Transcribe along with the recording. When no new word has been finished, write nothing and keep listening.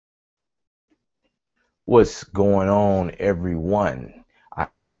What's going on, everyone? I,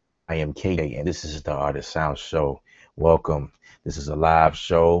 I am KJeih, and this is the Artist Sound Show. Welcome. This is a live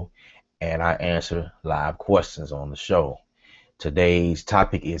show, and I answer live questions on the show. Today's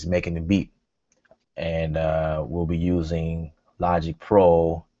topic is making the beat, and we'll be using Logic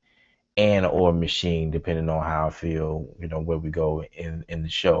Pro and or Machine, depending on how I feel, where we go in the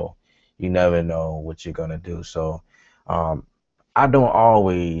show. You never know what you're gonna do. So um, I don't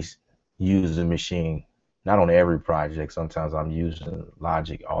always use the Machine, not on every project. Sometimes I'm using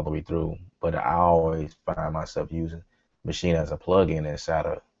Logic all the way through, but I always find myself using Machine as a plugin inside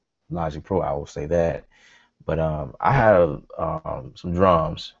of Logic Pro. I will say that. But I have some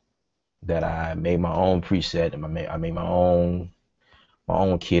drums that I made my own preset, and I made my own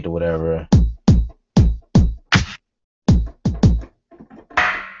kit or whatever.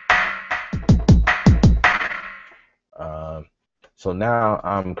 So now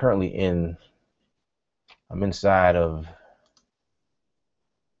I'm inside of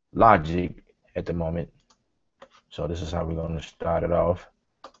Logic at the moment. So this is how we're going to start it off,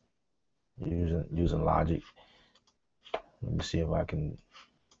 using Logic. Let me see if I can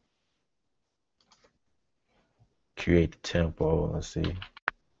create the tempo. Let's see.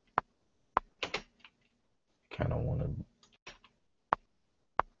 Kind of want to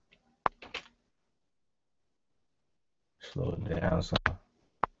slow it down some.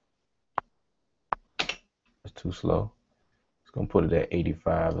 It's too slow. It's gonna put it at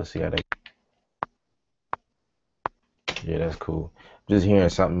 85. Let's see how that. Yeah, that's cool. Just hearing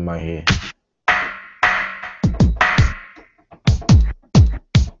something in my head.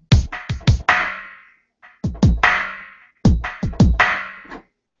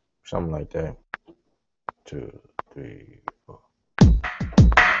 Something like that. 2, 3, 4.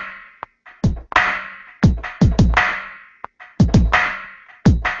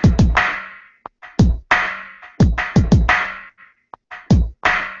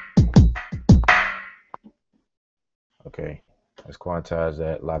 Okay, let's quantize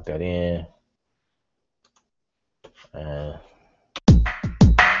that, lock that in, and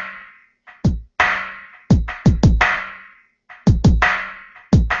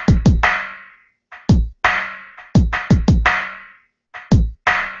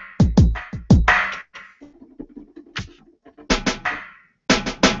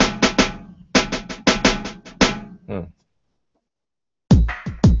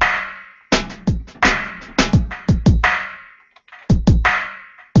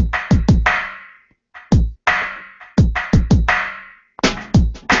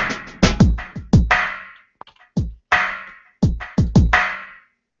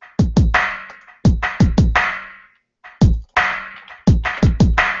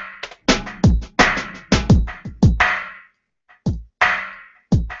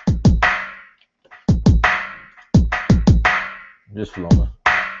just flowing.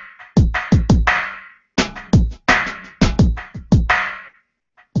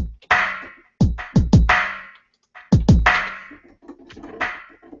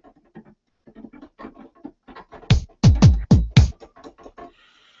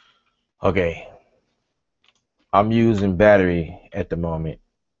 Okay, I'm using battery at the moment,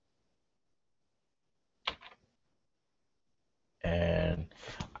 and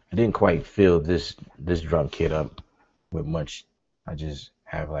I didn't quite fill this drum kit up with much. I just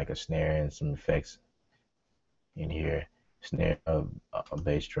have like a snare and some effects in here, snare, a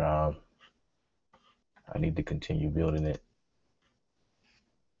bass drum. I need to continue building it.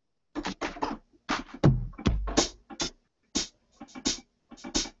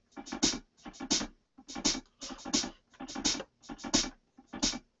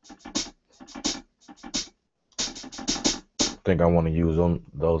 I think I want to use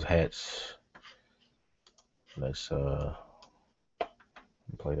those hats. Let's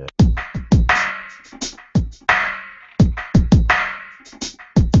play that.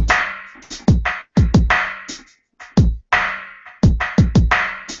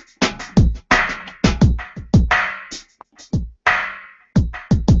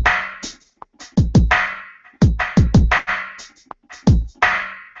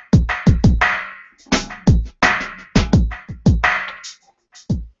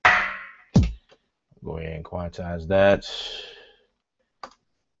 Go ahead and quantize that.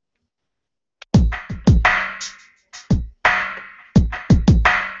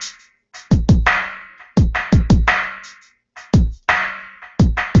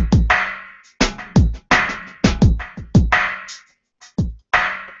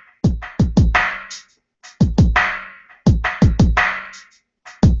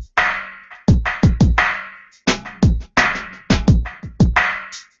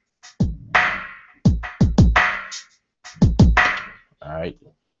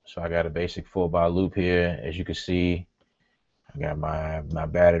 right, so I got a basic 4-bar loop here. As you can see, I got my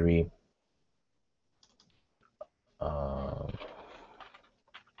battery. Um,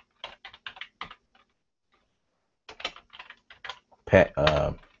 pet,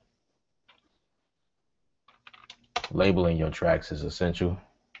 Labeling your tracks is essential.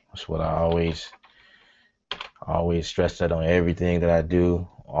 That's what I always stress that on everything that I do,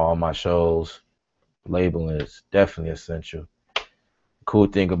 all my shows. Labeling is definitely essential. The cool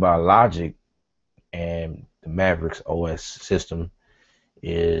thing about Logic and the Mavericks OS system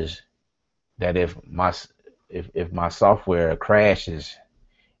is that if my software crashes,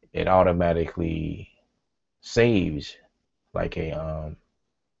 it automatically saves like a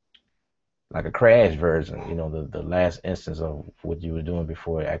crash version, the last instance of what you were doing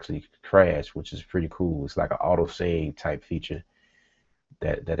before it actually crashed, which is pretty cool. It's like an auto save type feature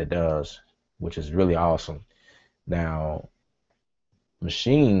that it does, which is really awesome. Now,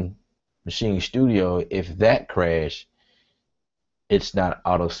 Machine Studio, if that crash, it's not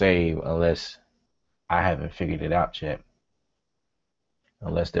auto save unless I haven't figured it out yet.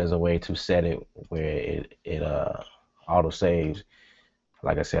 Unless there's a way to set it where it auto saves.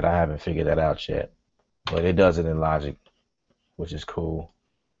 Like I said, I haven't figured that out yet, but it does it in Logic, which is cool.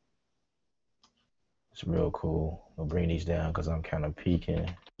 It's real cool. I'll bring these down because I'm kind of peeking.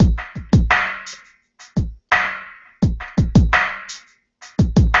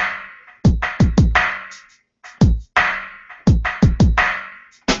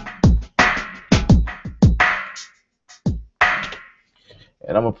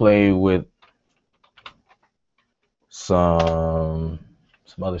 And I'm gonna play with some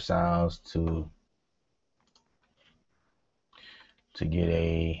other sounds to get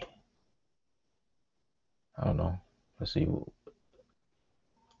a, I don't know. Let's see.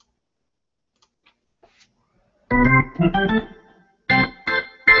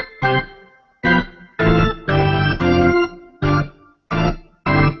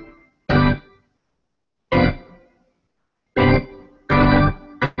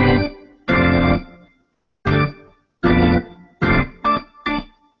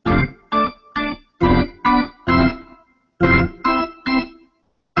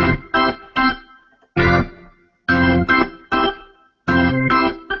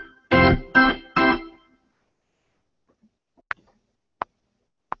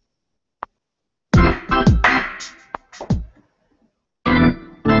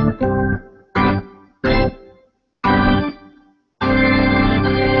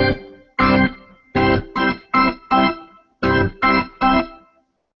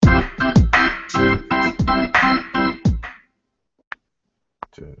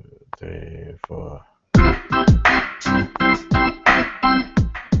 Two, three, four.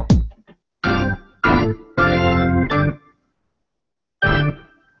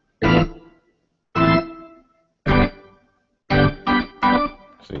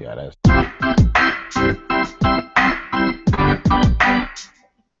 So yeah, that's.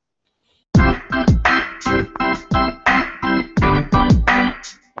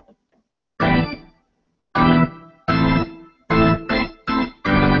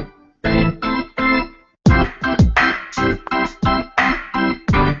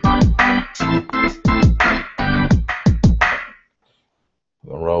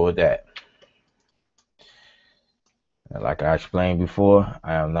 Gonna roll with that. And like I explained before,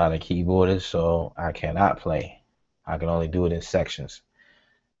 I am not a keyboardist, so I cannot play. I can only do it in sections.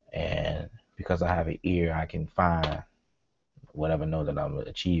 And because I have an ear, I can find whatever note that I'm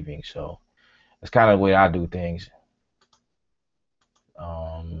achieving. So it's kind of the way I do things.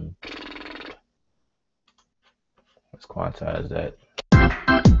 Let's quantize that.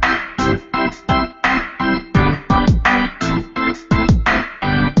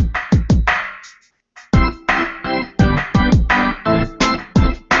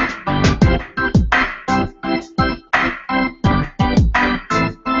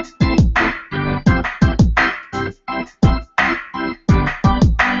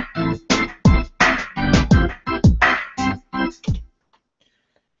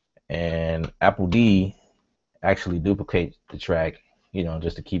 And Apple D actually duplicates the track,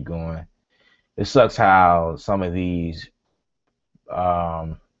 just to keep going. It sucks how some of these,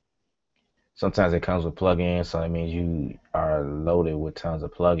 sometimes it comes with plugins, so that means you are loaded with tons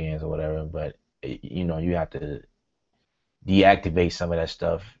of plugins or whatever, but you have to deactivate some of that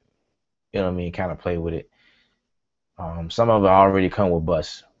stuff, kind of play with it. Some of it already come with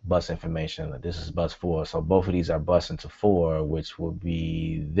bus information. This is bus 4, so both of these are bus into 4, which will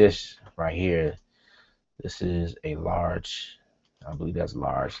be this right here. This is a large, I believe that's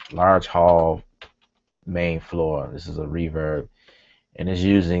large hall main floor. This is a reverb, and it's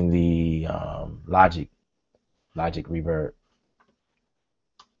using the Logic reverb.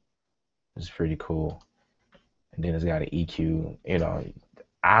 It's pretty cool. And then it's got an EQ. You know,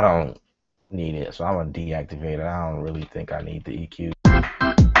 I don't need it, so I'm gonna deactivate it. I don't really think I need the EQ.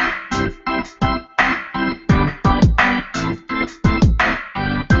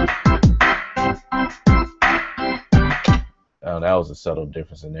 That was a subtle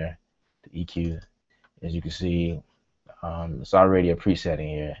difference in there. The EQ, as you can see, it's already a preset in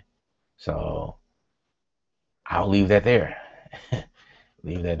here, so I'll leave that there.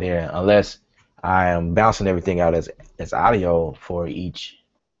 Leave that there, unless I am bouncing everything out as audio for each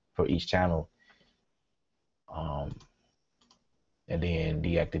channel, and then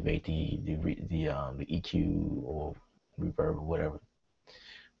deactivate the EQ or reverb or whatever.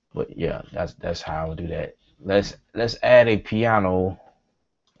 But yeah, that's how I would do that. Let's add a piano.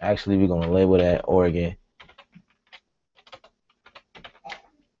 Actually, we're gonna label that Oregon.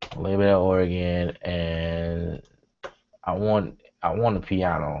 Label that Oregon, and I want a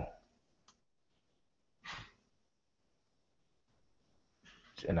piano.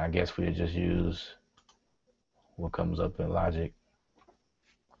 And I guess we'll just use what comes up in Logic.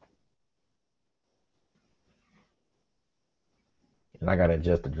 And I gotta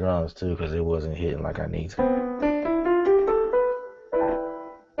adjust the drums too, because it wasn't hitting like I need to.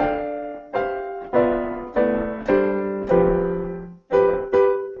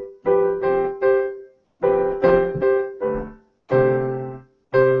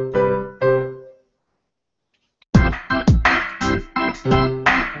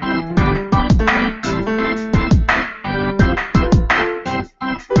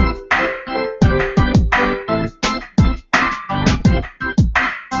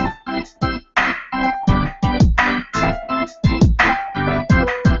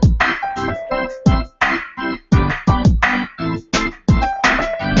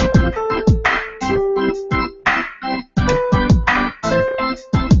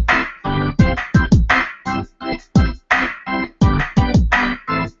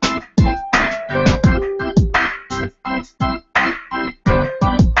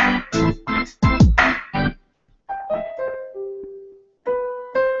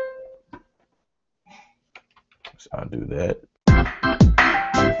 So I'll do that.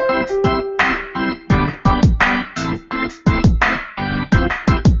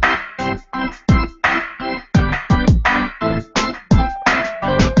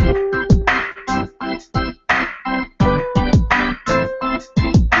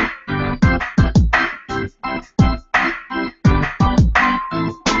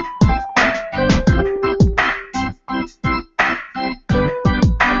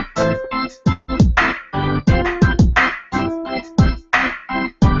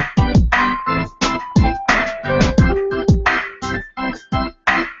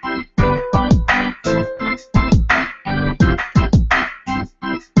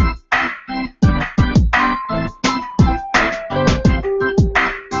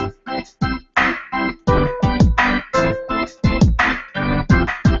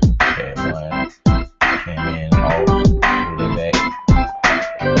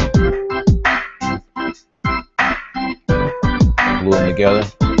 Together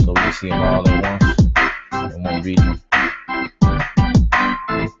so we can see them all at once in one region.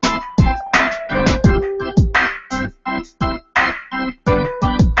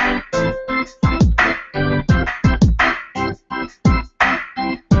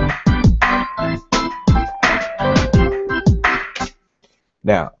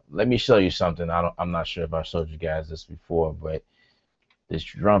 Now, let me show you something. I'm not sure if I showed you guys this before, but this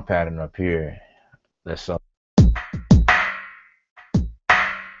drum pattern up here, let's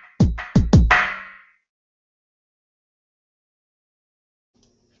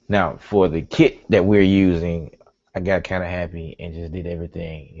Now, for the kit that we're using, I got kind of happy and just did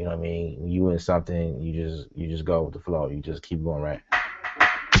everything. You know what I mean? When you in something, you just go with the flow. You just keep going, right?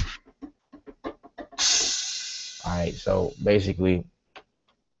 All right. So basically,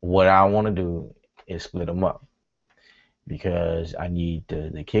 what I want to do is split them up, because I need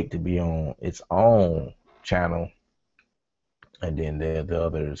the kick to be on its own channel, and then the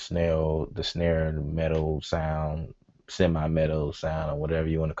other snare, the metal sound, semi-metal sound, or whatever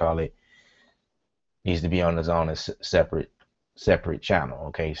you want to call it, needs to be on its own as separate channel.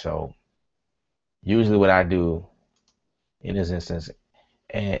 Okay, so usually what I do in this instance,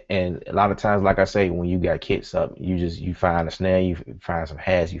 and a lot of times, like I say, when you got kits up, you find a snare, you find some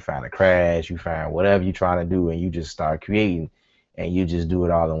hats, you find a crash, you find whatever you're trying to do, and you just start creating, and you just do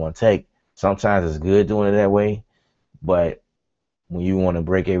it all in one take. Sometimes it's good doing it that way, but when you want to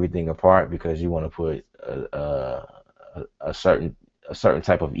break everything apart because you want to put a certain a certain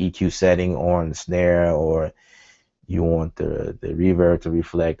type of EQ setting on the snare, or you want the reverb to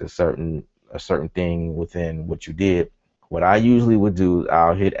reflect a certain thing within what you did, what I usually would do,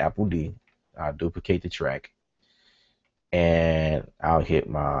 I'll hit Apple D, I'll duplicate the track, and I'll hit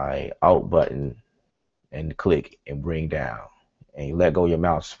my Alt button and click and bring down. And you let go of your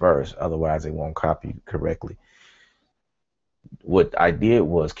mouse first, otherwise it won't copy correctly. What I did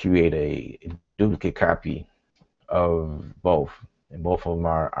was create a duplicate copy of both, and both of them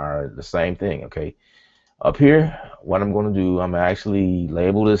are the same thing. Okay, up here, what I'm going to do, I'm actually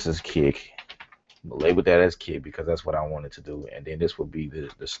label this as kick. Label that as kick because that's what I wanted to do, and then this will be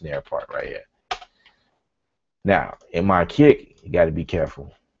the snare part right here. Now, in my kick, you got to be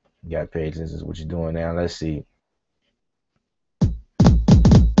careful. You got to pay attention to what you're doing now. Let's see.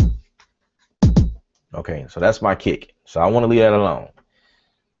 Okay, so that's my kick. So I want to leave that alone.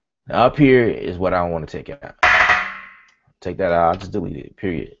 Now up here is what I want to take out. Take that out, I'll just delete it,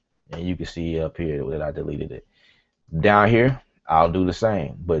 period. And you can see up here that I deleted it. Down here, I'll do the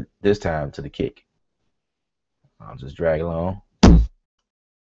same, but this time to the kick. I'll just drag along. And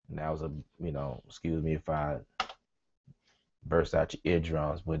that was excuse me if I burst out your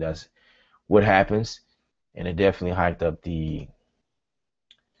eardrums, but that's what happens. And it definitely hiked up the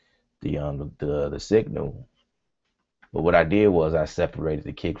signal. But what I did was I separated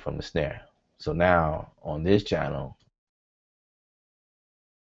the kick from the snare. So now on this channel,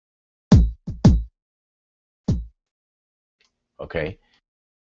 okay.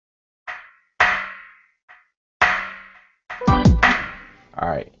 All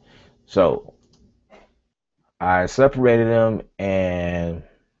right. So I separated them, and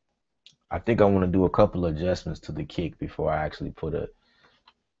I think I want to do a couple of adjustments to the kick before I actually put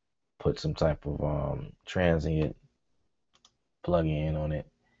some type of transient plug-in on it.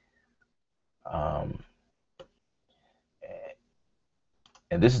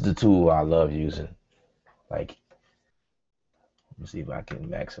 And this is the tool I love using. Like, let me see if I can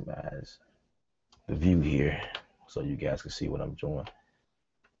maximize the view here so you guys can see what I'm doing.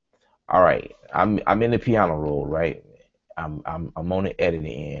 All right, I'm in the piano roll, right? I'm on the editing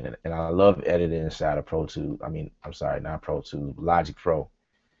end, and I love editing inside of Pro Tools. I'm sorry, not Pro Tools, Logic Pro.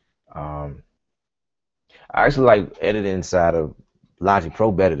 I actually like editing inside of Logic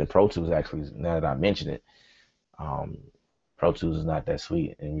Pro better than Pro Tools, actually, now that I mention it. Pro Tools is not that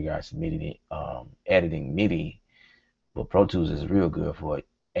sweet in regards to MIDI, editing MIDI, but Pro Tools is real good for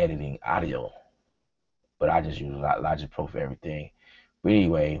editing audio. But I just use Logic Pro for everything. But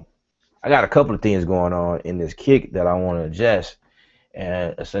anyway, I got a couple of things going on in this kick that I want to adjust.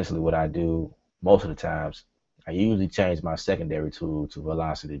 And essentially what I do most of the times, I usually change my secondary tool to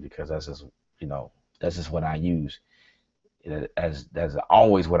velocity because that's just what I use. That's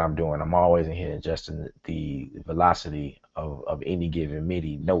always what I'm doing. I'm always in here adjusting the velocity of any given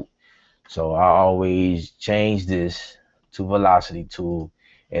MIDI note. So I always change this to velocity tool.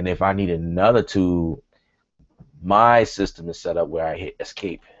 And if I need another tool, my system is set up where I hit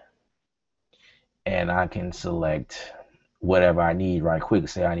escape and I can select whatever I need right quick.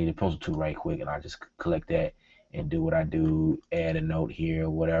 Say I need a pencil tool right quick, and I just collect that and do what I do, add a note here,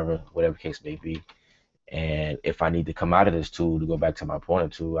 whatever case may be. And if I need to come out of this tool to go back to my pointer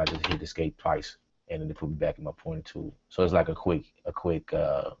tool, I just hit escape twice, and then it put me back in my pointer tool. So it's like a quick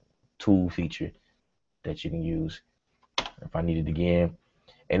tool feature that you can use if I need it again.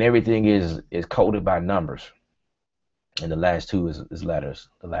 And everything is coded by numbers, and the last two is letters.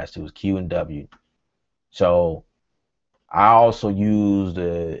 The last two is Q and W. So I also use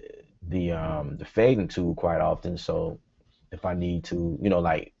the fading tool quite often. So if I need to,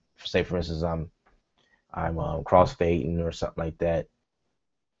 like say for instance, I'm cross fading or something like that,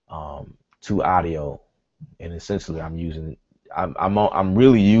 to audio, and essentially I'm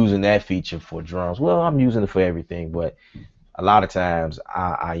really using that feature for drums. Well, I'm using it for everything, but a lot of times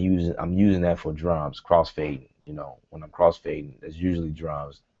I'm using that for drums, cross fading. When I'm cross fading, there's usually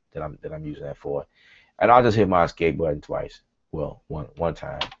drums that I'm using that for. And I'll just hit my escape button twice. Well, one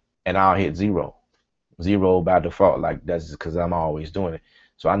time, and I'll hit zero by default. Like that's just because I'm always doing it.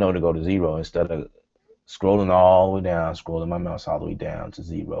 So I know to go to zero instead of scrolling all the way down, scrolling my mouse all the way down to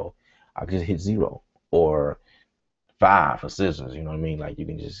zero. I can just hit 0 or 5 for scissors. You know what I mean? Like you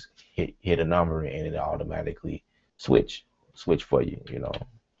can just hit a number and it automatically switch for you.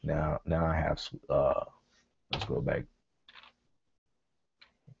 Now I have let's go back.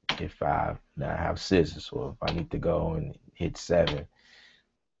 Hit 5. Now I have scissors. So if I need to go and hit 7,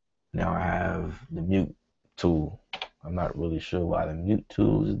 now I have the mute tool. I'm not really sure why the mute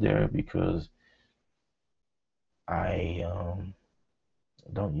tool is there because I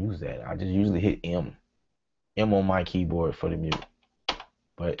don't use that. I just usually hit M on my keyboard for the mute.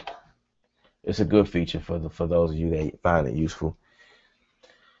 but it's a good feature for those of you that find it useful.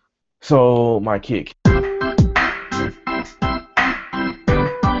 So my kick.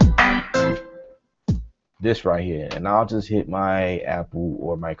 This right here, and I'll just hit my Apple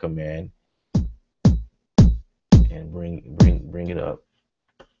or my command and bring it up.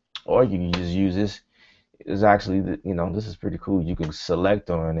 Or you can just use this. It's actually, this is pretty cool. You can select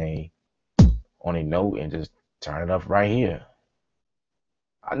on a note and just turn it up right here.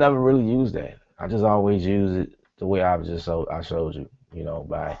 I never really used that. I just always use it the way I showed you,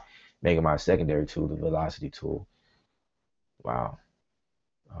 by making my secondary tool the velocity tool. Wow.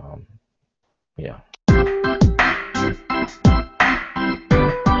 Yeah.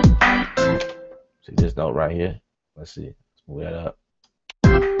 See this note right here? Let's see. Let's move that up.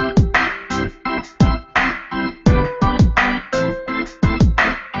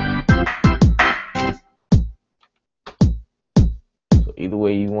 So either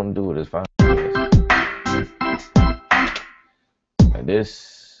way you want to do it is fine. And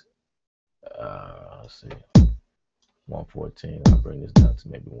this, let's see, 114. I'll bring this down to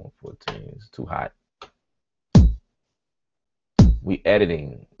maybe 114. It's too hot. We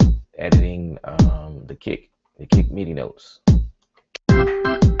editing the kick MIDI notes.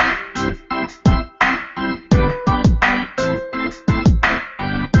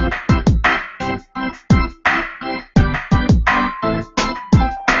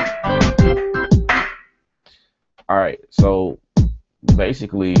 All right, so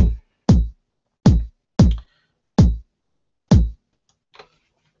basically,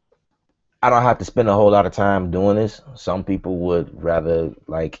 I don't have to spend a whole lot of time doing this. Some people would rather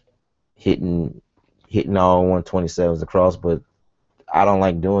like hitting all 127s across, but I don't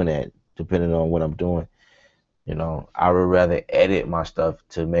like doing that depending on what I'm doing. I would rather edit my stuff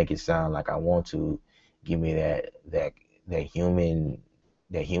to make it sound like I want to, give me that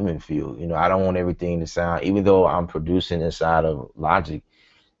human feel. I don't want everything to sound, even though I'm producing inside of Logic,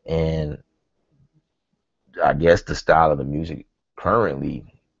 and I guess the style of the music currently,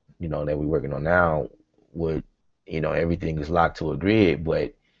 that we're working on now, would, everything is locked to a grid,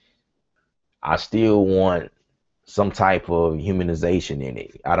 but I still want some type of humanization in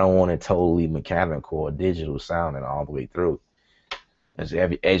it. I don't want it totally mechanical or digital sounding all the way through. As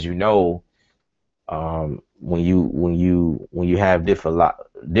you know, when you have different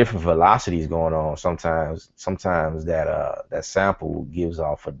velocities going on, sometimes that sample gives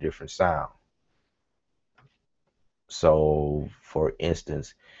off a different sound. So, for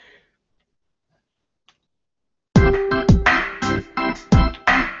instance,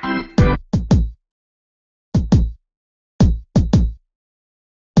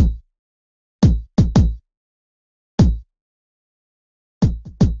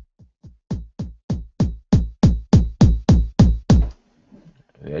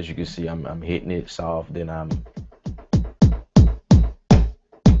 as you can see, I'm hitting it soft, then I'm,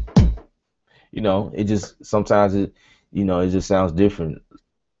 it just sometimes it just sounds different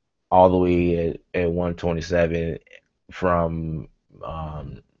all the way at 127 from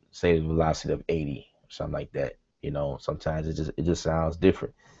say the velocity of 80 or something like that. Sometimes it just sounds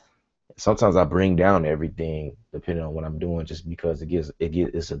different. Sometimes I bring down everything depending on what I'm doing, just because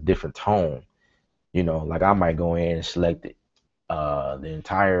it's a different tone. Like I might go in and select it, the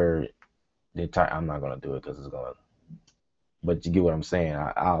entire. I'm not gonna do it because it's gonna. But you get what I'm saying.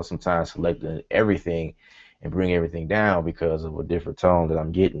 I'll sometimes select everything and bring everything down because of a different tone that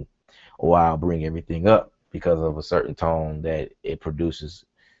I'm getting, or I'll bring everything up because of a certain tone that it produces.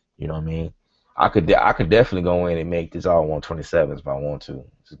 You know what I mean? I could definitely go in and make this all 127s if I want to.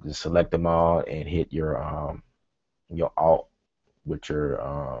 Just select them all and hit your alt with your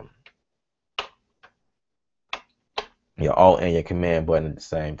alt and your command button at the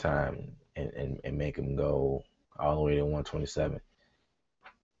same time, and make them go all the way to 127.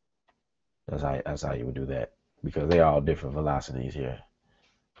 That's how you would do that, because they all different velocities here.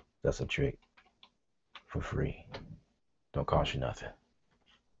 That's a trick for free. Don't cost you nothing.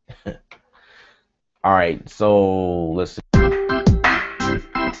 All right, so let's see.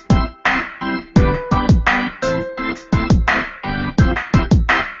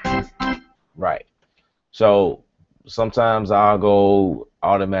 Right. So sometimes I'll go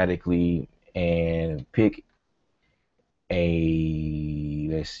automatically and pick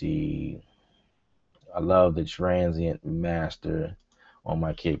let's see. I love the transient master on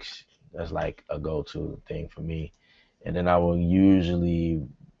my kicks. That's like a go-to thing for me. And then I will usually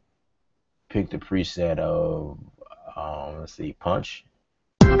pick the preset of, let's see, punch.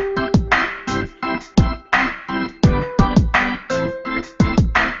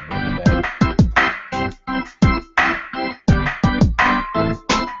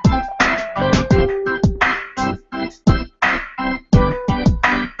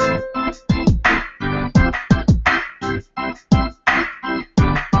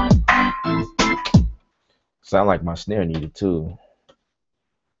 Sound like my snare needed too.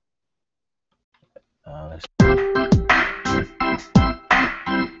 Let's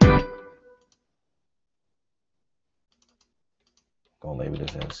gonna label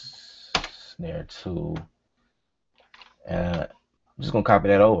this as snare 2. And I'm just gonna copy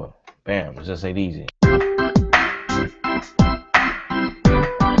that over. Bam, it's just ain't easy.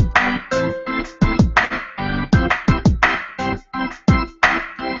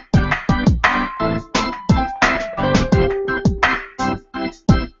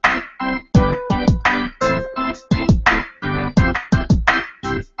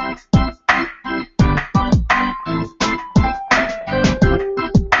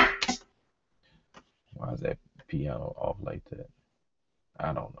 Why is that piano off like that? I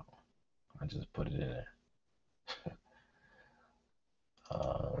don't know. I just put it in there.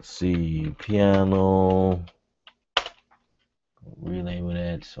 Let's see, piano. Relabel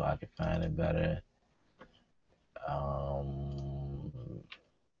that so I can find it better.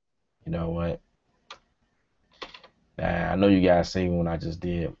 You know what? I know you guys see what I just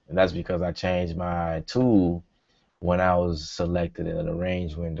did, and that's because I changed my tool when I was selected in the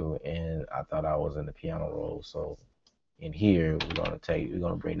range window, and I thought I was in the piano roll. So in here, we're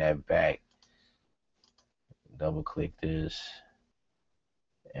gonna bring that back. Double click this,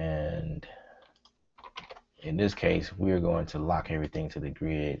 and in this case, we're going to lock everything to the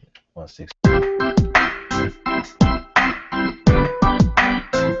grid 160.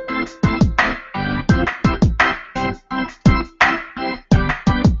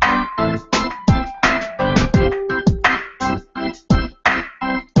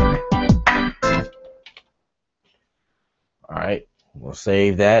 All right, we'll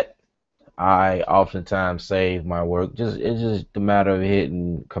save that. I oftentimes save my work. It's just a matter of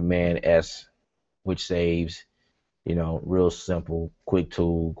hitting Command S, which saves. You know, real simple, quick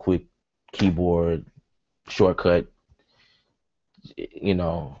tool, quick keyboard shortcut. You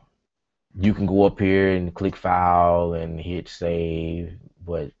know, you can go up here and click File and hit Save,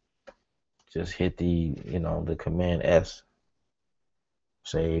 but just hit the Command S.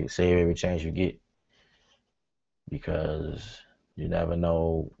 Save every chance you get, because you never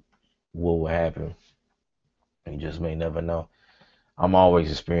know what will happen. You just may never know. I'm always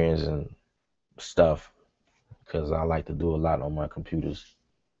experiencing stuff because I like to do a lot on my computers.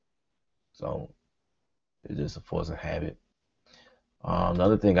 So it's just a force of habit. The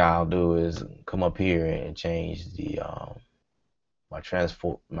other thing I'll do is come up here and change the my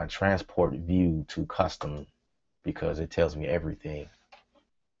transport view to custom, because it tells me everything.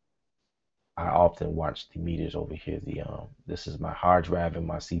 I often watch the meters over here. This is my hard drive and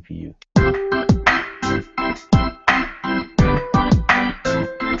my CPU.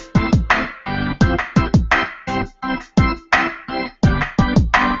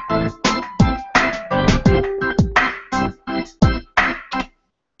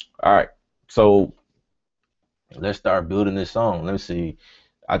 All right, so let's start building this song. Let's see.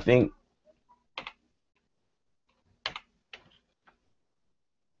 I think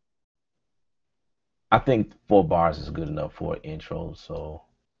 4 bars is good enough for an intro. So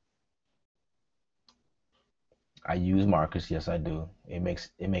I use markers. Yes, I do. It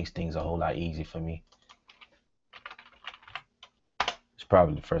makes things a whole lot easier for me. It's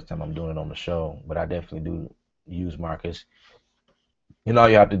probably the first time I'm doing it on the show, but I definitely do use markers. And all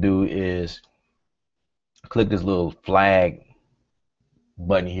you have to do is click this little flag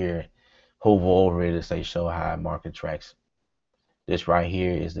button here, hover over it, and say show high marker tracks. This right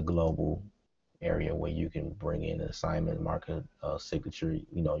here is the global area where you can bring in an assignment marker signature.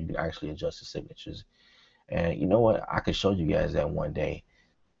 You know, you can actually adjust the signatures. And you know what? I could show you guys that one day,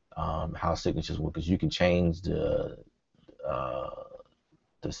 how signatures work, because you can change the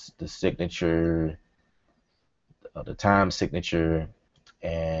signature, the time signature,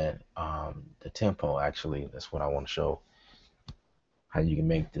 and the tempo. Actually, that's what I want to show. How you can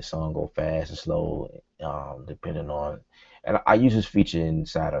make the song go fast and slow, depending on. And I use this feature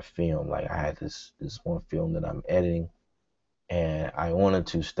inside of film. Like I had this one film that I'm editing, and I wanted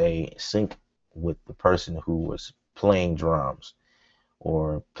to stay sync with the person who was playing drums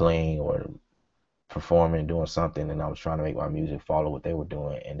or playing or performing, doing something, and I was trying to make my music follow what they were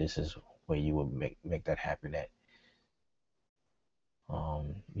doing. And this is where you would make that happen at.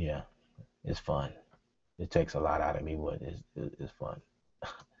 Yeah, it's fun. It takes a lot out of me, but it's fun.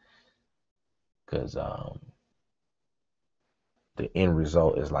 Because the end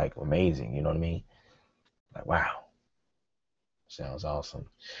result is like amazing. You know what I mean? Like, wow, sounds awesome.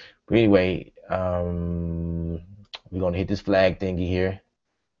 But anyway, we're gonna hit this flag thingy here.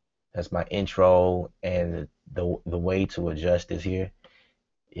 That's my intro, and the way to adjust this here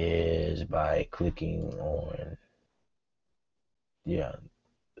is by clicking on, yeah,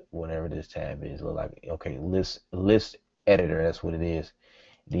 whatever this tab is. Look like, okay, list editor, that's what it is.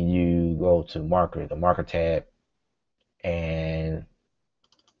 Then you go to marker, the marker tab, and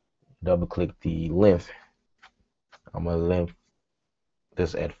double click the length. I'm gonna length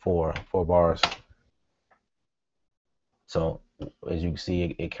this at four bars. So as you can see,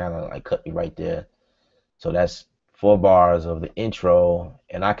 it kind of like cut me right there. So that's 4 bars of the intro,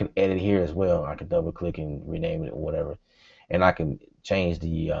 and I can edit here as well. I can double click and rename it or whatever, and I can change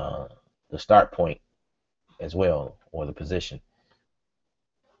the start point as well, or the position.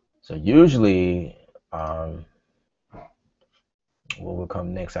 So usually, what will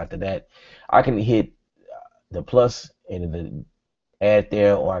come next after that, I can hit the plus and the add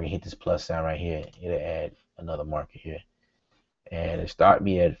there, or I can hit this plus sign right here. It'll add another marker here, and it start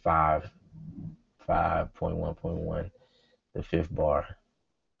me at 5.1.1, the fifth bar.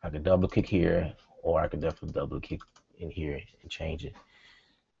 I could double click here, or I could definitely double click in here and change it.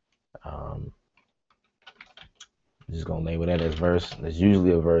 I'm just gonna label that as verse. There's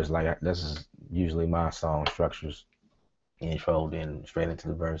usually a verse, like this is usually my song structures. Intro, then straight into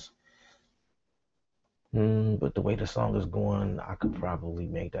the verse. But the way the song is going, I could probably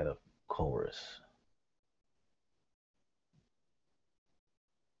make that a chorus.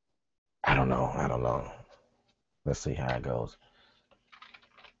 I don't know. Let's see how it goes.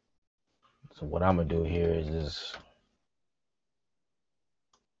 So what I'm gonna do here is just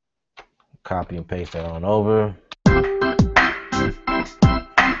copy and paste that on over.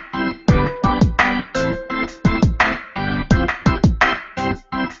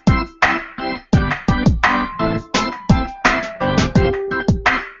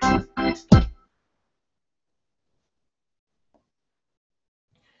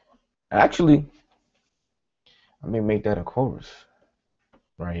 Actually, I may make that a chorus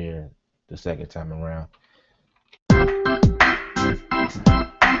right here the second time around.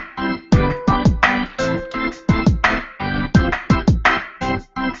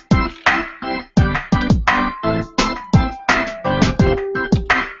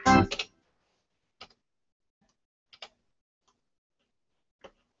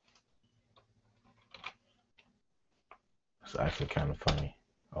 It's actually kind of funny.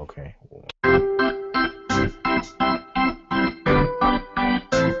 Okay.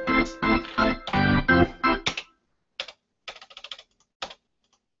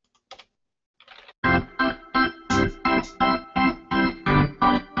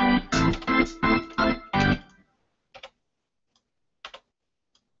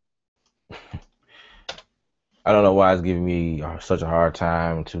 I don't know why it's giving me such a hard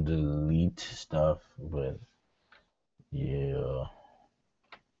time to delete stuff, but yeah.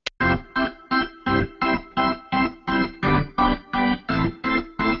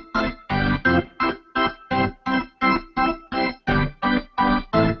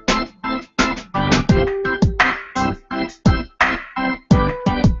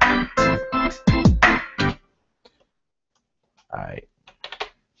 All right.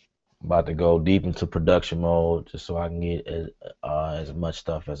 I'm about to go deep into production mode just so I can get as much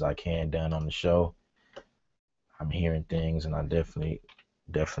stuff as I can done on the show. I'm hearing things, and I definitely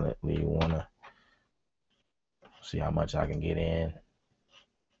want to see how much I can get in.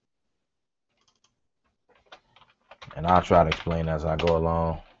 And I'll try to explain as I go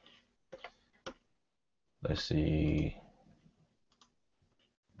along. Let's see.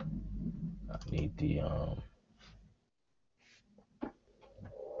 I need the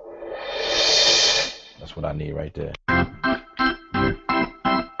that's what I need right there.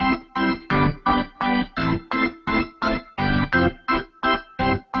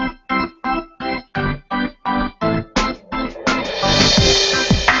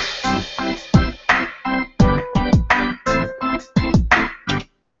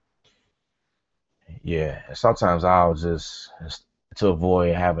 Yeah, sometimes I'll just, to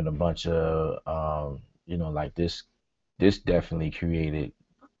avoid having a bunch of like this definitely created,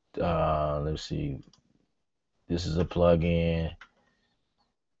 let's see, this is a plugin,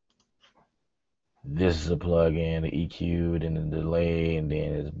 this is a plugin, the EQ, then the delay, and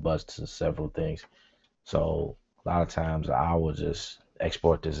then it's busts to several things. So a lot of times I will just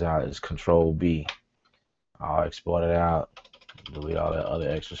export this out as Control B. I'll export it out, delete all that other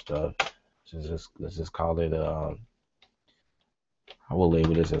extra stuff. Let's just call it I will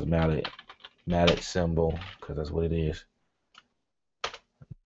label this as mallet symbol, because that's what it is.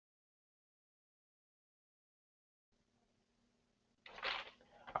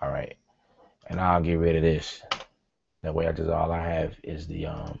 All right, and I'll get rid of this. That way, all I have is the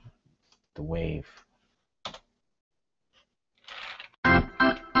wave.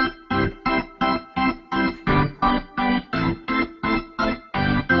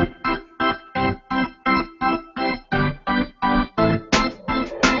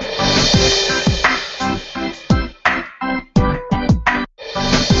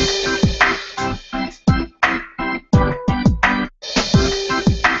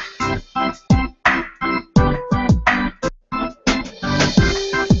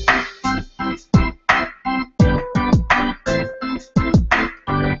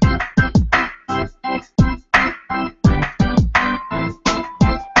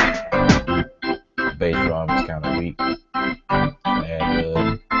 kind of weak.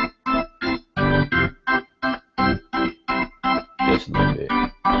 Add just a little bit.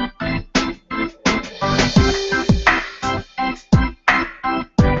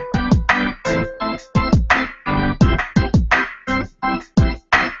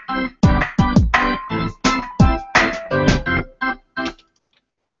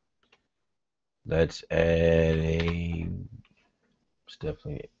 Let's add it's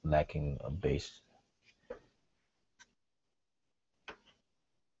definitely lacking a bass.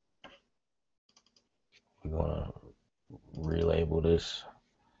 We're gonna relabel this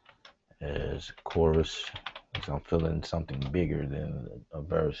as chorus because I'm feeling something bigger than a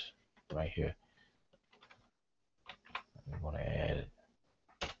verse right here. I'm gonna add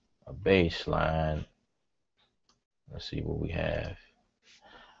a bass line. Let's see what we have.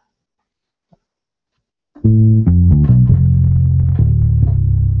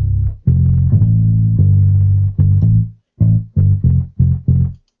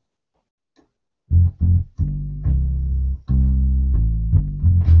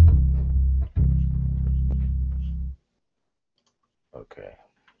 Okay.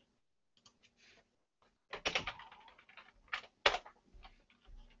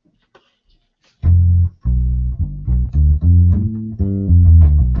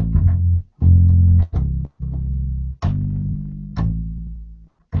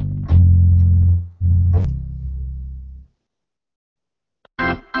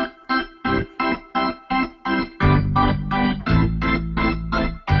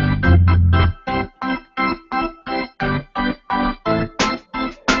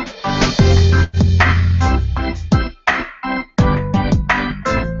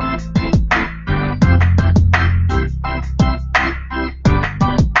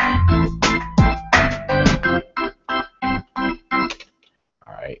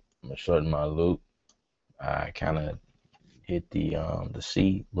 Shorten my loop. I kind of hit the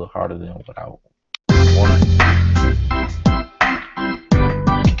C a little harder than what I wanted.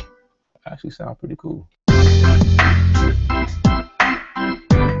 Actually sound pretty cool.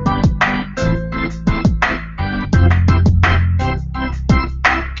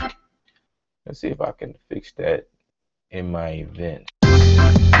 Let's see if I can fix that in my event.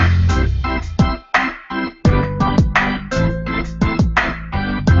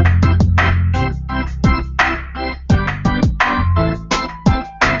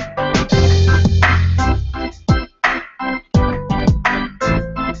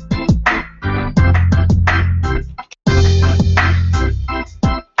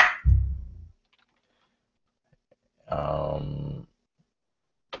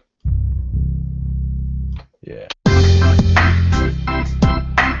 Yeah.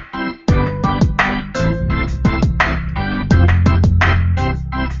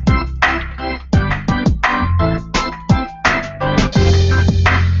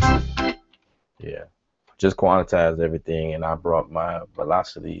 Yeah. Just quantized everything, and I brought my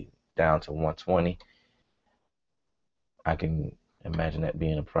velocity down to 120. I can imagine that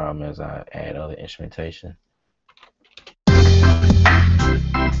being a problem as I add other instrumentation.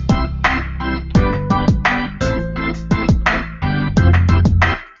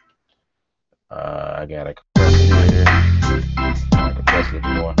 I got a compressor here. I compress it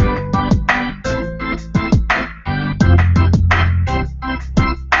more.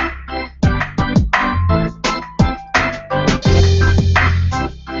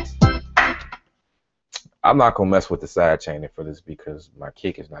 I'm not gonna mess with the side chaining for this because my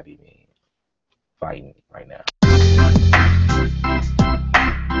kick is not even fighting right now.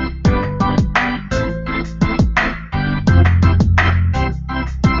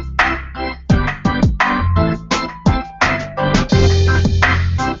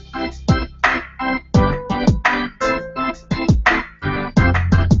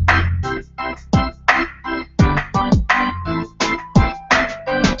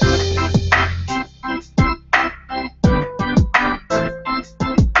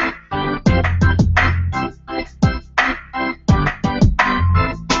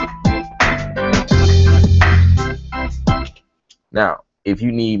 Now, if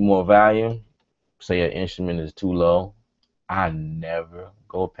you need more volume, say an instrument is too low, I never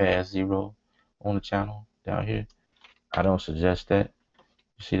go past 0 on the channel down here. I don't suggest that.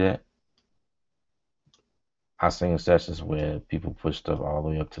 You see that? I've seen sessions where people push stuff all the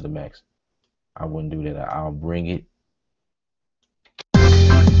way up to the max. I wouldn't do that. I'll bring it.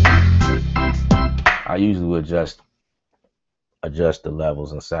 I usually would adjust the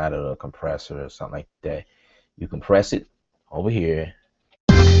levels inside of the compressor or something like that. You compress it over here,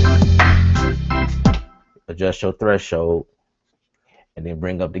 adjust your threshold, and then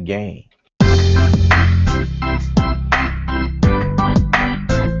bring up the gain.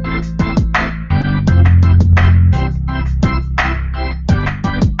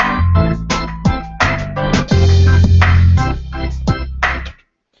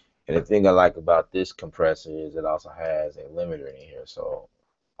 thing I like about this compressor is it also has a limiter in here. So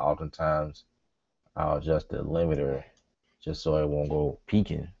oftentimes I'll adjust the limiter just so it won't go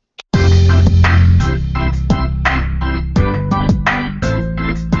peaking.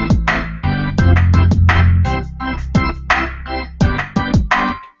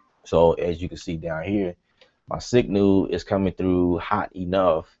 So as you can see down here, my signal is coming through hot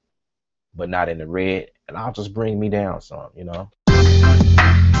enough, but not in the red, and I'll just bring me down some, you know.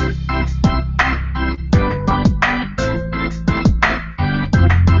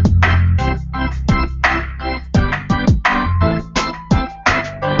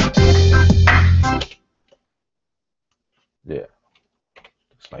 Yeah,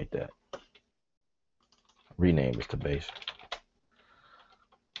 just like that. Rename this to bass.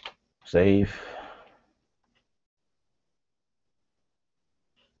 Save.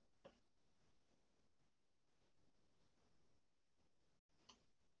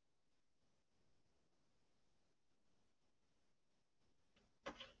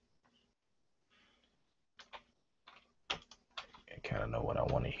 I kind of know what I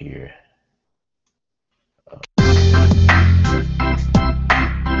want to hear.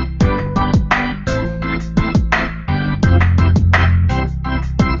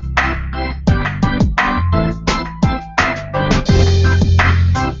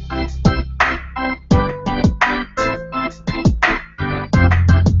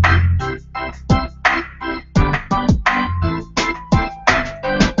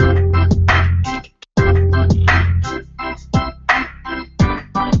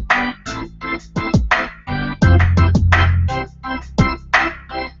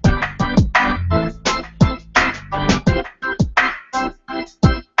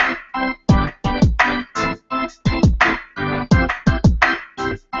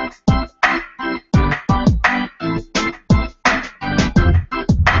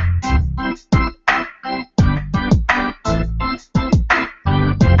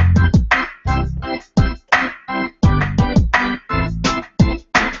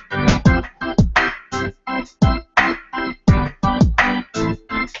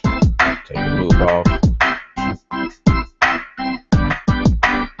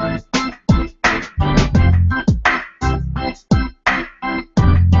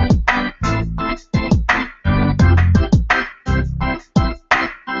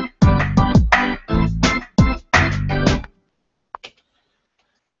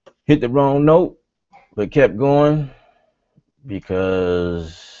 Hit the wrong note, but kept going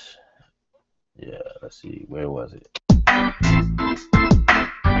because, yeah, let's see, where was it?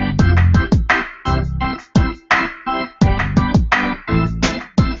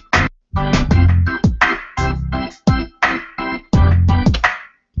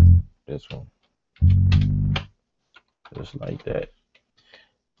 This one. Just like that.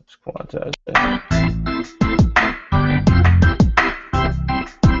 Let's quantize that.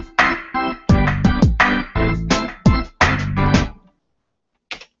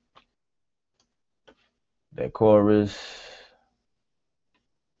 That chorus.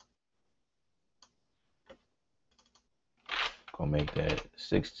 Gonna make that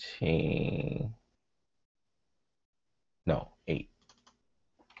 16. No, 8.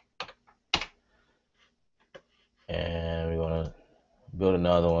 And we're gonna build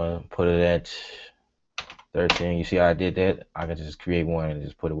another one, put it at 13. You see how I did that? I can just create one and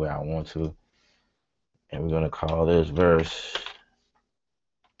just put it where I want to. And we're gonna call this verse.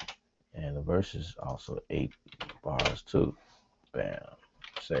 And the verse is also 8 bars too. Bam.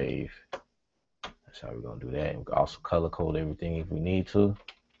 Save. That's how we're gonna do that. We can also color code everything if we need to.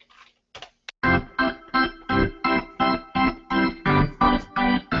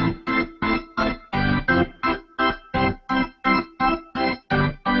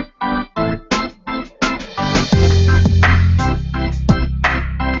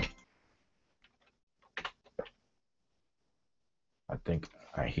 I think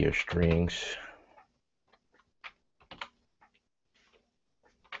I hear strings.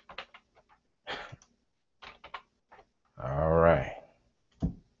 All right.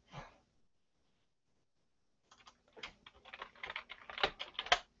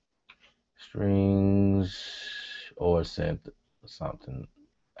 Strings or synth or something.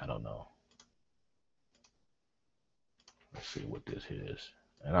 I don't know. Let's see what this is.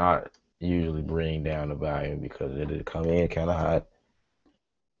 And I usually bring down the volume because it'll come in kind of hot.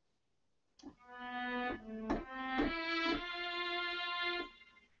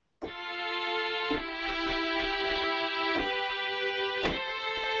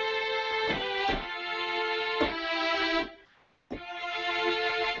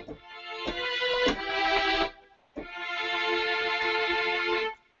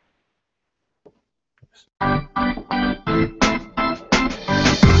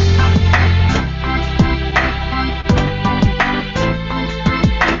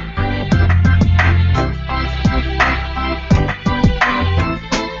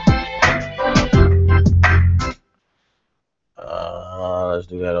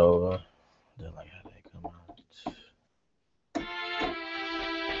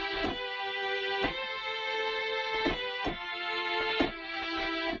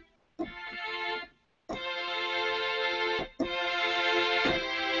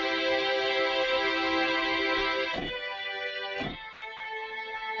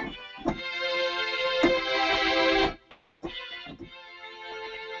 Ah.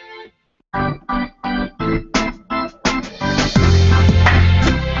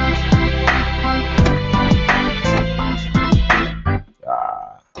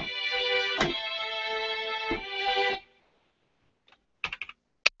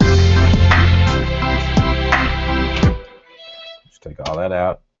 Just take all that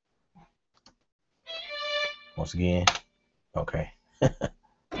out. Once again. Okay.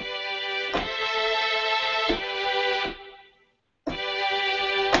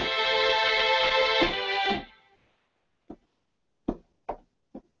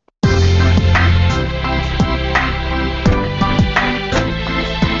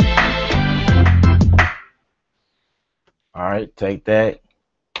 All right, take that,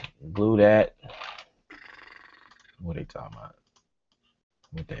 glue that. What are they talking about?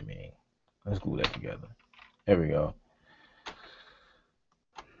 What that mean? Let's glue that together. There we go.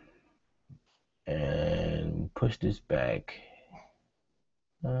 And push this back.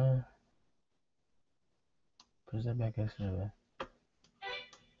 Push that back at 7.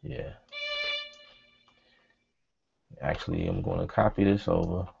 Yeah. Actually, I'm going to copy this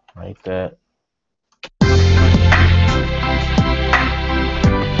over like that.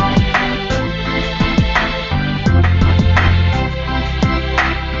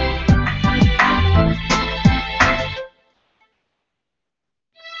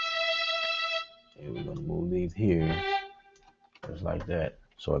 And we're going to move these here, just like that,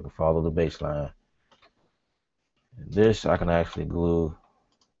 so I can follow the baseline. And this I can actually glue.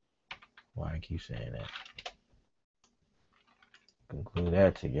 Why I keep saying that? I can glue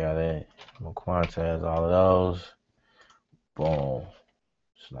that together. I'm going to quantize all of those. Boom.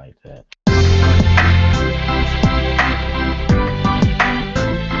 Just like that.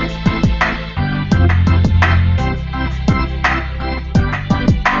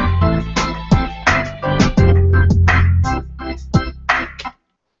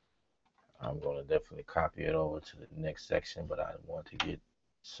 I'm going to definitely copy it over to the next section, but I want to get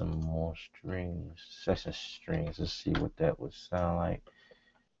some more strings, session strings. Let's see what that would sound like.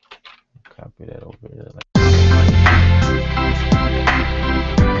 Copy that over there.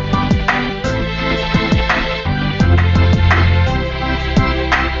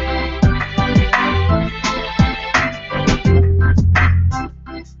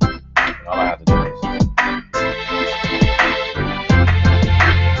 All I have to do is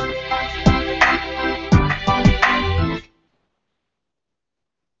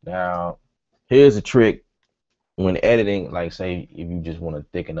now, here's a trick when editing. Like, say if you just want to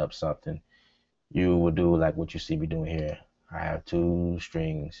thicken up something, you would do like what you see me doing here. I have 2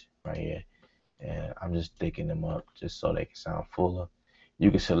 strings right here, and I'm just thickening them up just so they can sound fuller.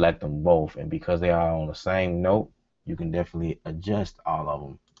 You can select them both, and because they are on the same note, you can definitely adjust all of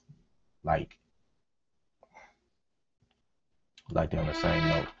them like they're on the same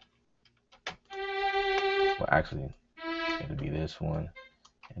note. Well, actually, it'll be this one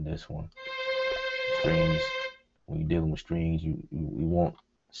and this one. Strings. When you're dealing with strings, you want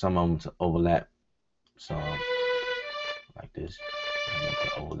some of them to overlap. Some like this, and make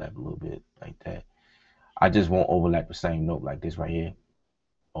it overlap a little bit like that. I just won't overlap the same note like this right here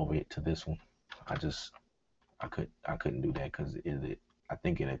over it to this one. I couldn't do that because I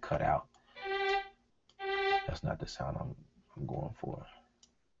think it'll cut out. That's not the sound I'm going for.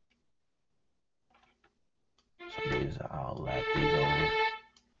 So I'll lap these over.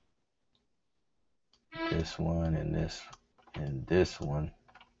 This one and this one.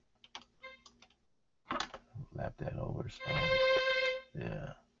 Lap that over. So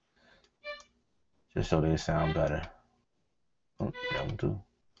yeah. Just so they sound better. Oh, that one too.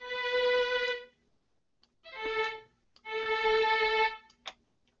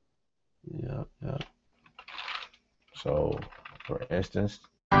 Yep. So, for instance,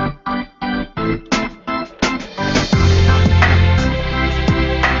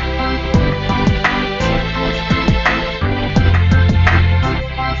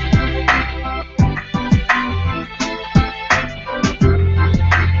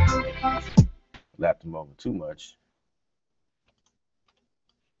 lap them over too much.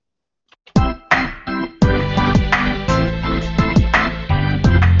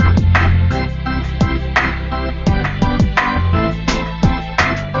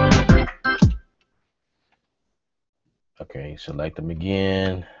 Okay, select them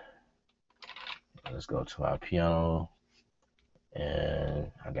again. Let's go to our piano.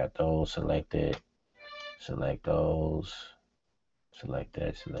 And I got those selected. Select those. Select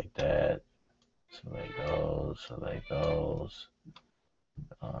that, select that. Select those, select those.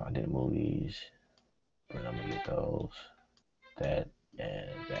 I didn't move these, but I'm gonna get those, that, and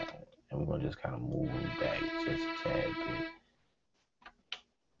that one. just kind of move them back just a tad bit.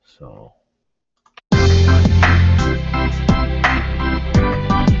 So.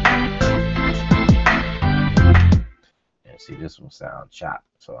 And see, this one sound chopped,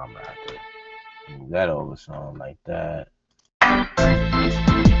 so I'm gonna have to move that over something like that.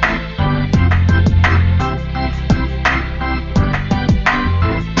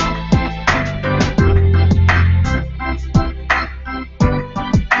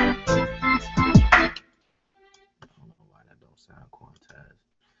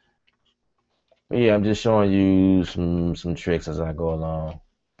 But yeah, I'm just showing you some tricks as I go along,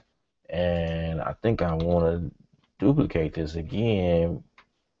 and I think I want to duplicate this again.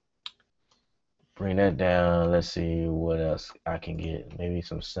 Bring that down. Let's see what else I can get. Maybe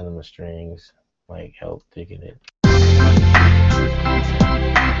some cinema strings might help thicken it.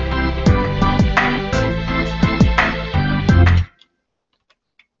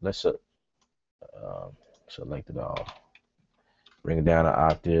 Let's select it all. Bring it down an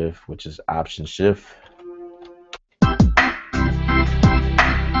octave, which is Option Shift.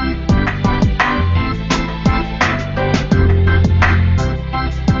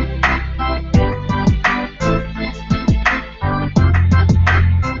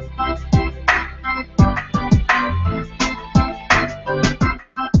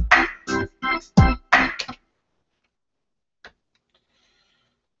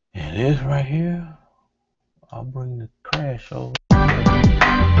 And it is right here. I'll bring the crash over.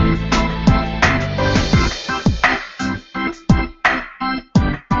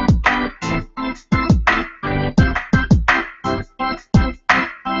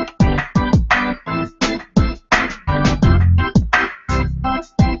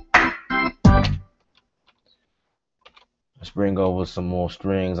 Let's bring over some more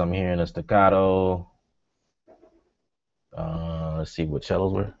strings. I'm hearing a staccato. Let's see what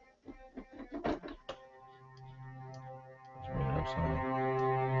cellos were. Let's bring it up some.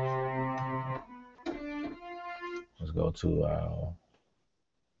 Let's go to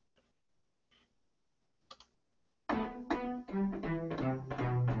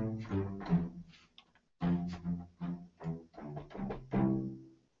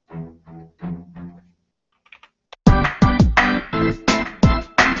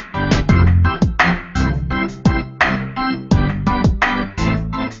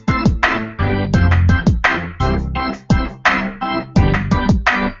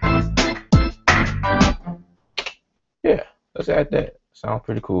yeah, let's add that. Sounds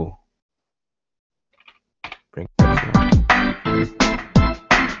pretty cool. Bring that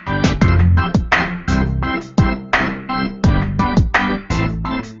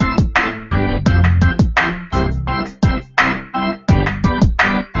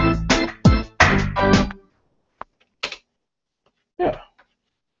yeah,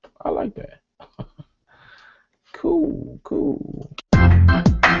 I like that. Cool.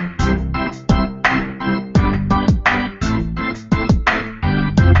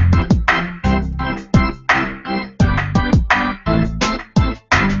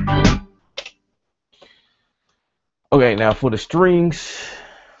 Okay, now for the strings,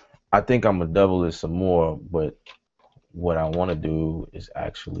 I think I'm gonna double it some more, but what I want to do is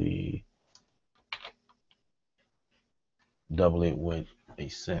actually double it with a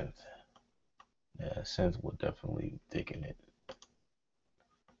synth. Yeah, a synth will definitely thicken it.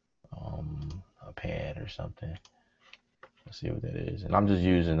 A pad or something. Let's see what that is. And I'm just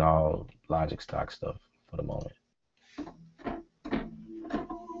using all Logic stock stuff for the moment.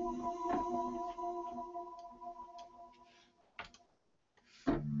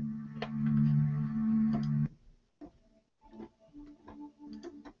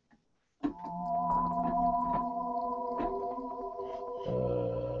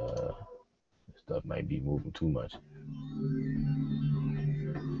 Stuff might be moving too much.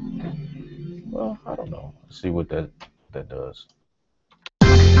 Well, I don't know. Let's see what that does.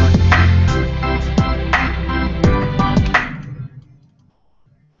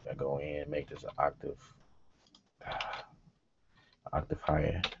 I go in, make this an octave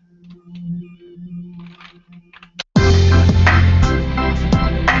higher.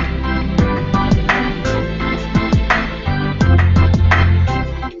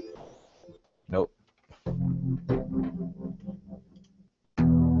 Nope.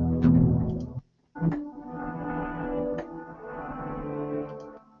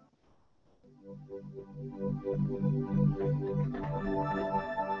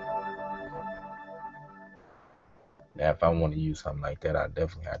 Now, if I want to use something like that, I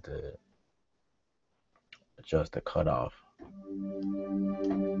definitely have to adjust the cutoff.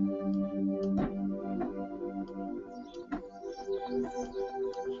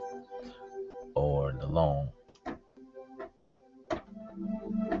 alone.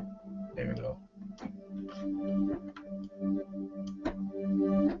 There we go.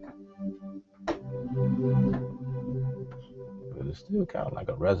 But it's still kind of like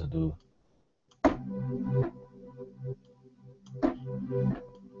a residue.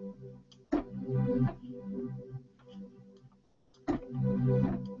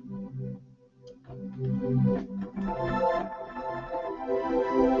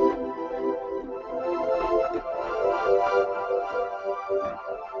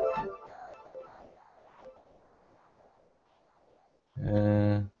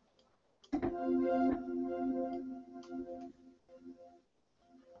 And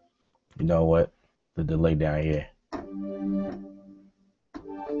you know what? The delay down here.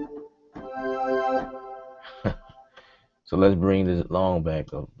 So let's bring this long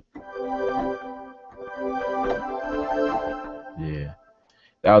back up. Yeah,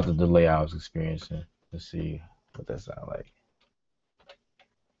 that was the delay I was experiencing. Let's see what that sounds like.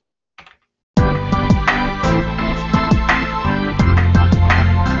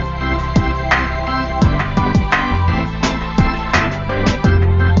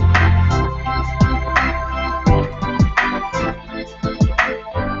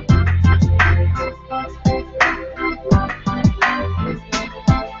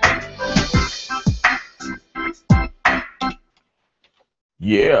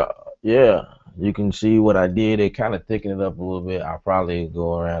 Yeah, yeah. You can see what I did. It kind of thickened it up a little bit. I'll probably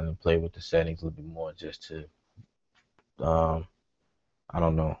go around and play with the settings a little bit more just to, I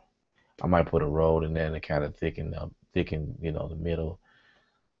don't know. I might put a roll in there to kind of thicken, the middle.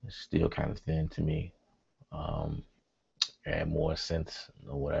 It's still kind of thin to me. Um, Add more sense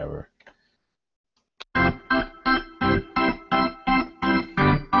or whatever.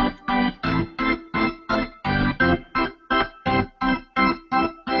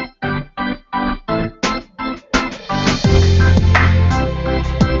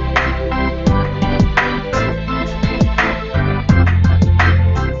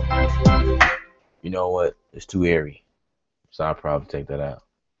 You know what? It's too airy, so I'll probably take that out.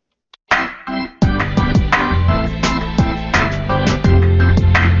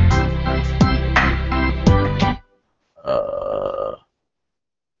 Uh,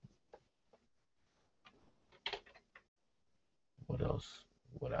 what else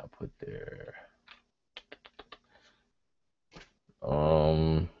would I put there?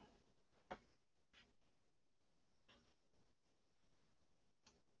 Um,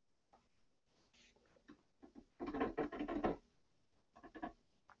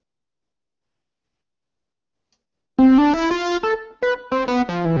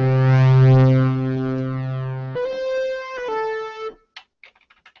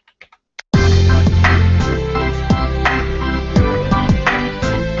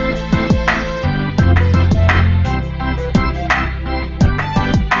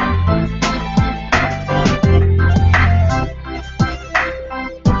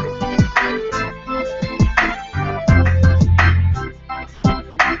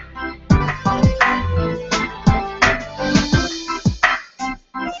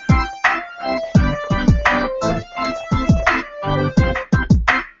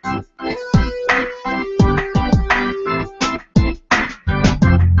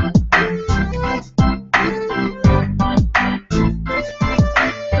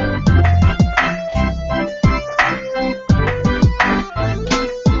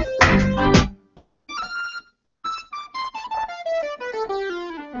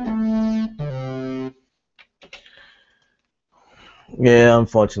 yeah,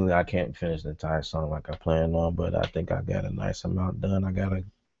 unfortunately, I can't finish the entire song like I planned on, but I think I got a nice amount done. I got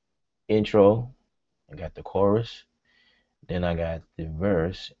an intro, I got the chorus, then I got the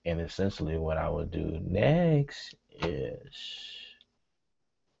verse, and essentially what I would do next is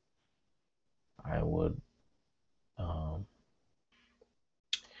I would um,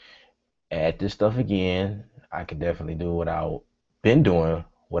 add this stuff again. I could definitely do what I've been doing,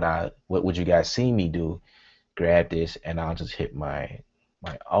 what would you guys see me do? Grab this and I'll just hit my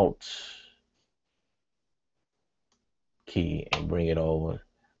Alt key and bring it over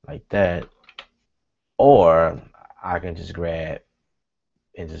like that. Or I can just grab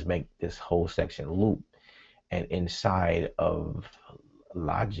and just make this whole section loop. And inside of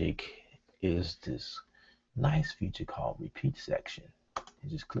Logic is this nice feature called repeat section. You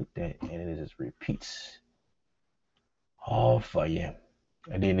just click that and it just repeats all for you.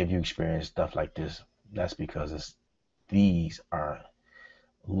 And then if you experience stuff like this, that's because these are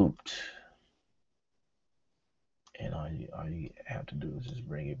looped. And all you have to do is just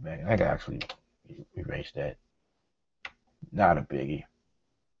bring it back. I can actually erase that. Not a biggie.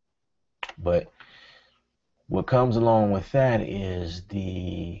 But What comes along with that is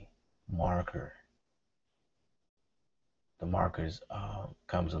the marker. The markers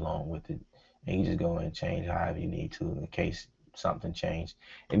comes along with it, and you just go and change however you need to in case something changed,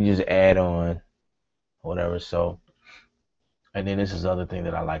 and you just add on whatever. So, and then this is the other thing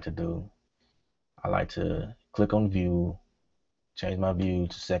that I like to do. I like to click on view, change my view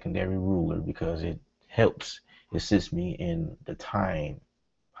to secondary ruler because it helps assist me in the time,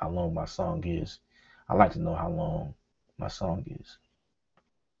 how long my song is. I like to know how long my song is.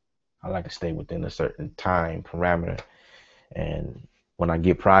 I like to stay within a certain time parameter. And when I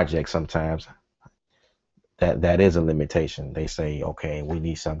get projects, sometimes that is a limitation. They say, okay, we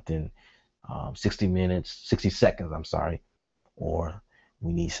need something 60 minutes, 60 seconds, I'm sorry, or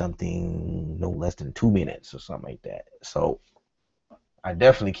we need something no less than 2 minutes or something like that. So I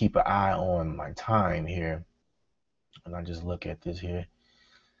definitely keep an eye on my time here. And I just look at this here.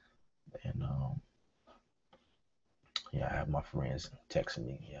 And yeah, I have my friends texting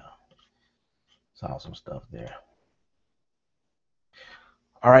me. Yeah, it's awesome stuff there.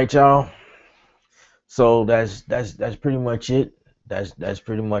 All right, y'all. So that's pretty much it. That's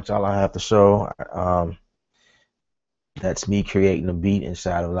pretty much all I have to show. That's me creating a beat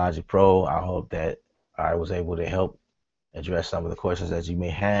inside of Logic Pro. I hope that I was able to help address some of the questions that you may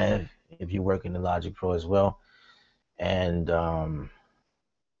have if you're working in Logic Pro as well. And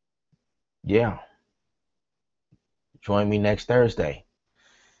yeah, join me next Thursday.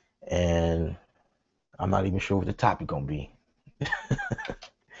 And I'm not even sure what the topic gonna be.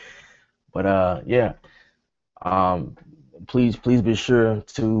 But yeah, um, please be sure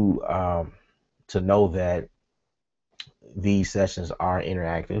to know that these sessions are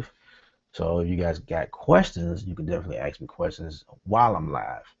interactive. So if you guys got questions, you can definitely ask me questions while I'm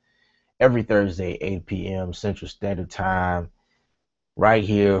live. Every Thursday, 8 p.m. Central Standard Time, right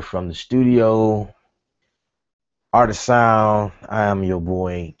here from the studio. Art of Sound. I am your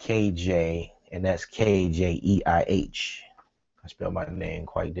boy KJ, and that's KJeih. I spell my name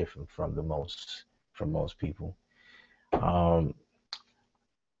quite different from most people. Um,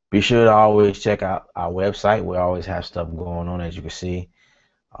 be sure to always check out our website. We always have stuff going on, as you can see.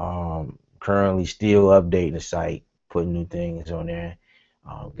 Currently still updating the site, putting new things on there.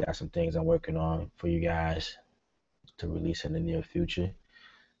 Got some things I'm working on for you guys to release in the near future.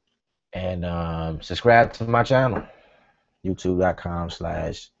 And subscribe to my channel,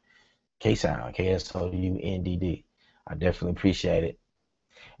 youtube.com/KSound, KSOUNDD. I definitely appreciate it.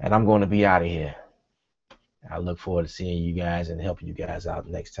 And I'm going to be out of here. I look forward to seeing you guys and helping you guys out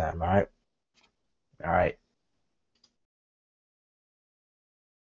next time. All right. All right.